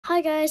Hi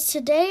guys,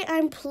 today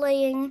I'm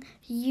playing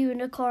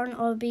Unicorn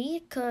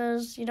Obby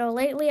because,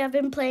 lately I've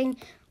been playing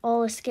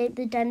all Escape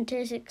the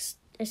Dentist,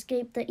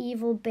 Escape the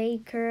Evil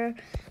Baker,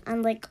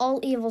 and all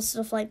evil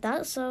stuff like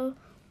that. So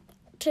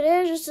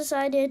today I just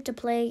decided to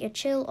play a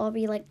chill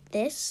obby like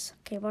this.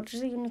 Okay, what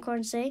does the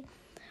unicorn say?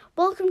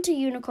 Welcome to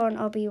Unicorn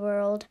Obby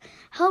World.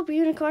 Help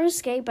Unicorn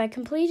escape by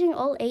completing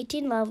all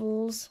 18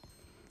 levels.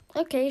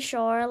 Okay,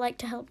 sure, I like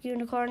to help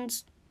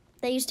unicorns.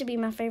 They used to be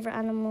my favorite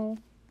animal.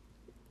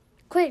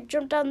 Quick,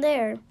 jump down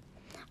there.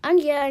 And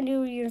yeah, I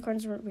knew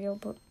unicorns weren't real,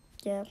 but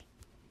yeah.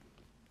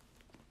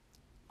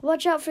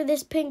 Watch out for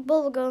this pink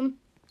bubblegum.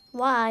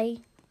 Why?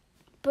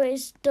 But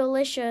it's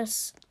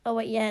delicious. Oh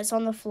wait, yeah, it's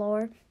on the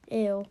floor.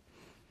 Ew.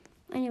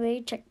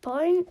 Anyway,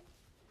 checkpoint.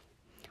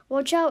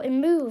 Watch out, it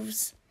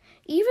moves.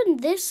 Even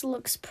this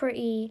looks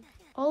pretty.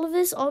 All of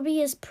this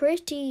obby is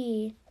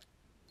pretty.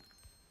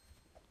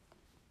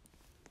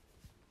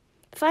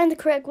 Find the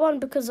correct one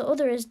because the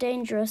other is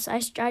dangerous.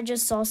 I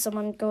just saw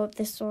someone go up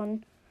this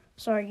one.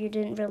 Sorry, you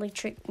didn't really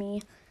trick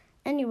me.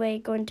 Anyway,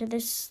 go into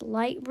this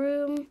light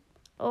room.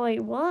 Oh,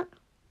 wait, what?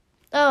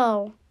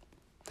 Oh.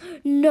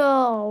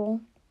 No.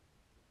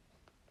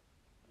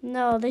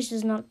 No, this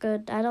is not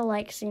good. I don't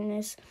like seeing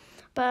this.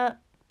 But,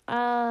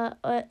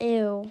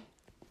 ew.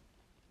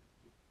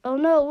 Oh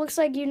no, it looks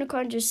like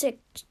unicorns are sick.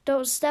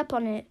 Don't step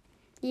on it.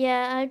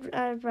 Yeah,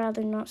 I'd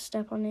rather not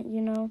step on it,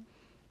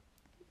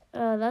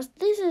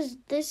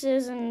 This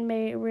isn't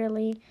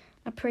really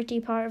a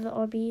pretty part of the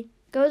obby.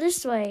 Go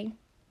this way.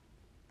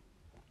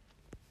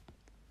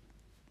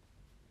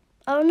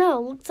 Oh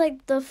no, looks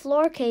like the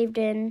floor caved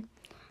in.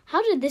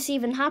 How did this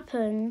even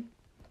happen?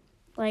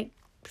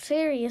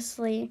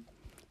 Seriously.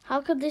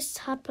 How could this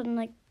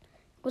happen?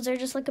 Was there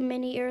just a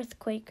mini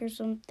earthquake or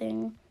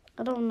something?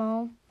 I don't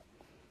know.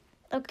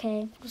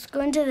 Okay, let's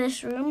go into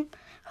this room.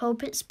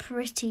 Hope it's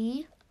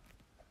pretty.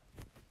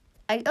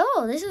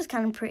 Oh, this is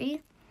kind of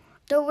pretty.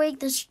 Don't wake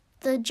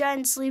the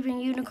giant sleeping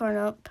unicorn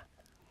up.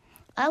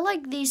 I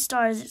like these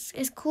stars.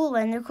 It's cool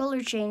and they're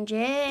color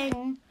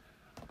changing.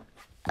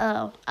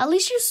 Oh, at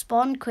least you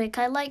spawn quick.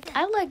 I like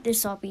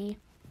this obby.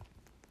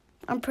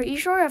 I'm pretty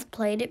sure I've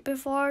played it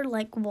before,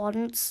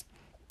 once.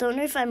 Don't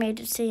know if I made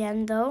it to the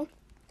end though.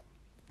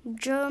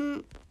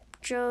 Jump,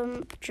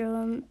 jump,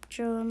 jump,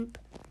 jump.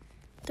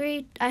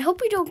 3. I hope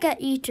we don't get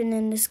eaten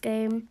in this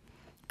game,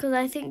 because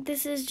I think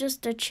this is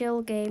just a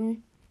chill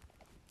game.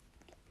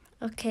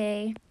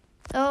 Okay.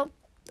 Oh,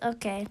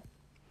 okay.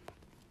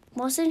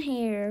 What's in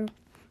here?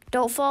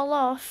 Don't fall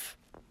off.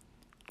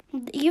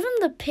 Even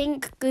the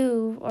pink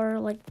goo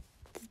or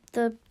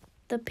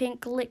the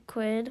pink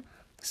liquid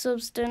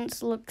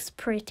substance looks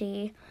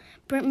pretty.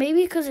 But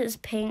maybe because it's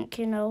pink,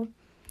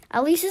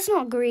 At least it's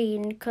not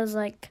green because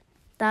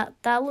that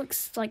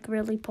looks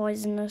really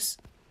poisonous.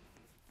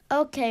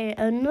 Okay,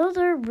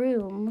 another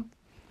room.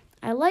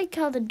 I like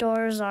how the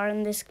doors are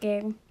in this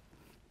game.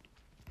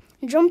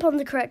 Jump on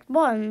the correct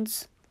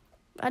ones.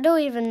 I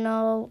don't even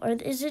know. Or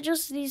is it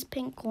just these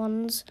pink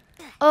ones?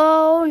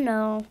 Oh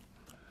no.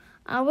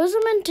 I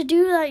wasn't meant to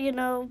do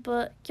that,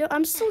 but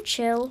I'm still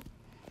chill.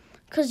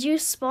 Because you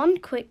spawn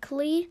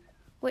quickly,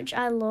 which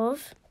I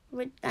love.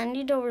 And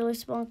you don't really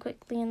spawn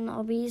quickly in the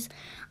obbies.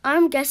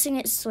 I'm guessing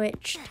it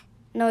switched.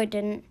 No, it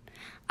didn't.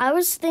 I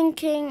was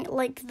thinking,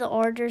 the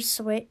order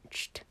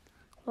switched.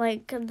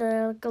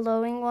 The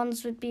glowing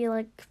ones would be,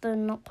 the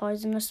not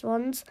poisonous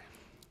ones.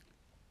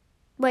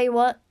 Wait,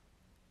 what?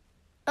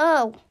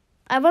 Oh,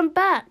 I went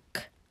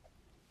back.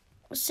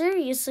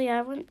 Seriously,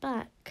 I went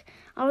back.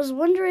 I was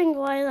wondering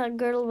why that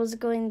girl was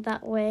going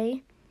that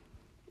way.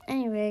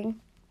 Anyway,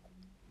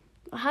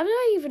 how did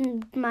I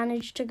even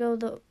manage to go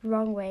the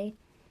wrong way?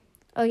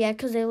 Oh yeah,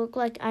 because they look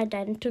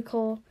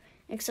identical,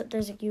 except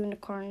there's a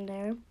unicorn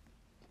there.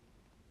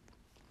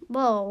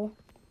 Whoa.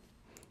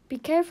 Be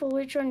careful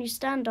which one you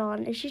stand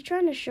on. Is she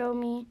trying to show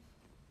me?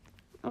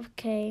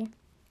 Okay.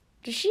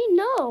 Does she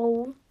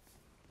know?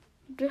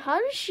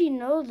 How does she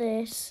know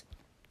this?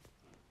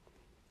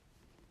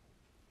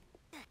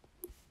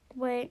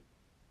 Wait.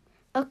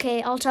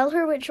 Okay, I'll tell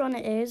her which one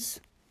it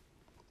is.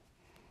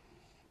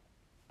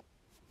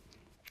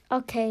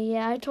 Okay,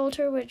 yeah, I told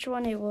her which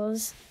one it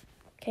was.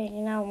 Okay,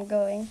 now I'm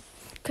going.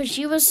 Because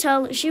she was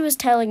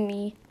telling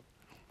me.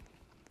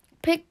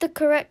 Pick the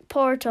correct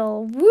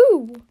portal.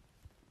 Woo!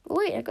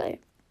 Wait, I got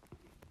it.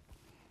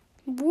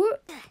 Woo!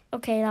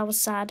 Okay, that was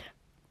sad.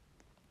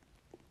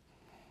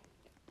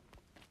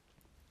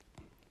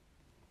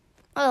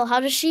 Oh, how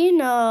does she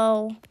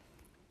know?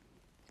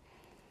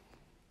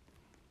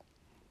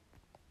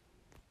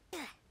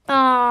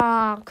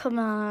 Ah, come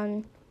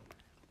on.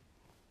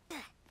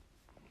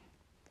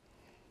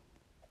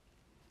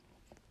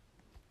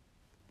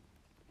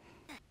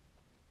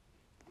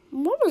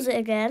 What was it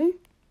again?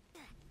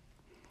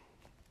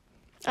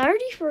 I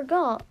already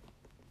forgot.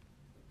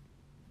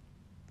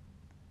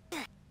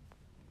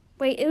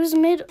 Wait, it was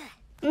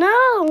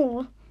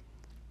No!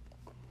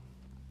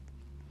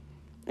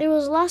 It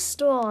was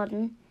last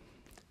one.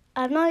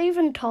 I'm not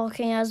even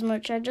talking as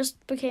much. I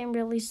just became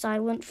really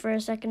silent for a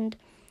second.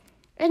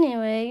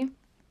 Anyway,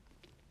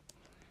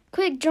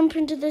 Quick, jump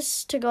into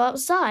this to go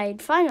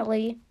outside.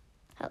 Finally.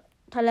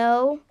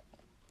 Hello?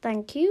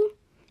 Thank you.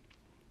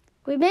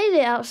 We made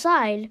it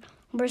outside.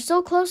 We're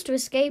so close to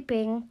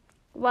escaping.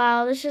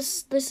 Wow, this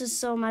is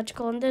so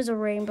magical. And there's a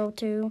rainbow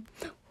too.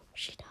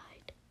 She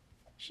died.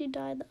 She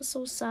died. That's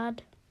so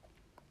sad.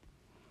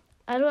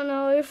 I don't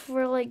know if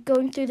we're like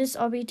going through this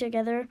obby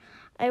together.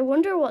 I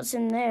wonder what's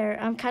in there.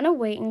 I'm kind of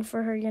waiting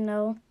for her, you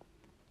know.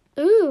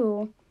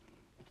 Ooh.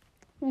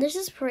 This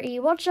is pretty.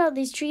 Watch out,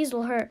 these trees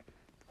will hurt.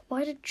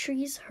 Why did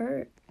trees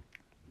hurt?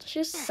 It's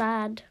just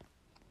sad.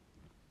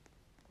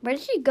 Where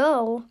did she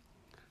go?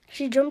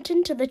 She jumped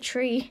into the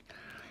tree.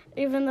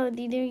 Even though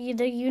the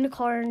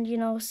unicorn, you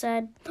know,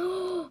 said,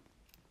 oh,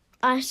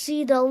 I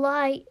see the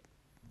light.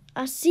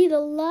 I see the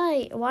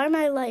light. Why am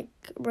I like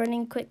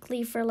running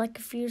quickly for like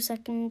a few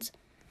seconds?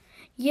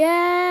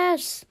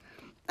 Yes!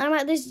 I'm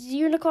at this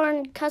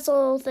unicorn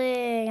castle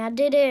thing. I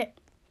did it.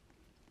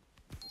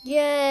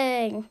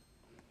 Yay.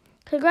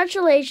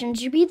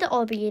 Congratulations, you beat the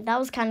obby. That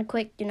was kind of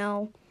quick, you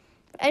know.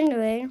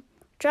 Anyway,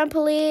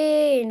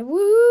 trampoline.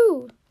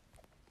 Woo!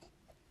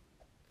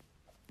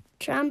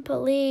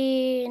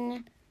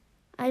 Trampoline.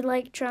 I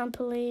like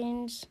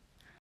trampolines.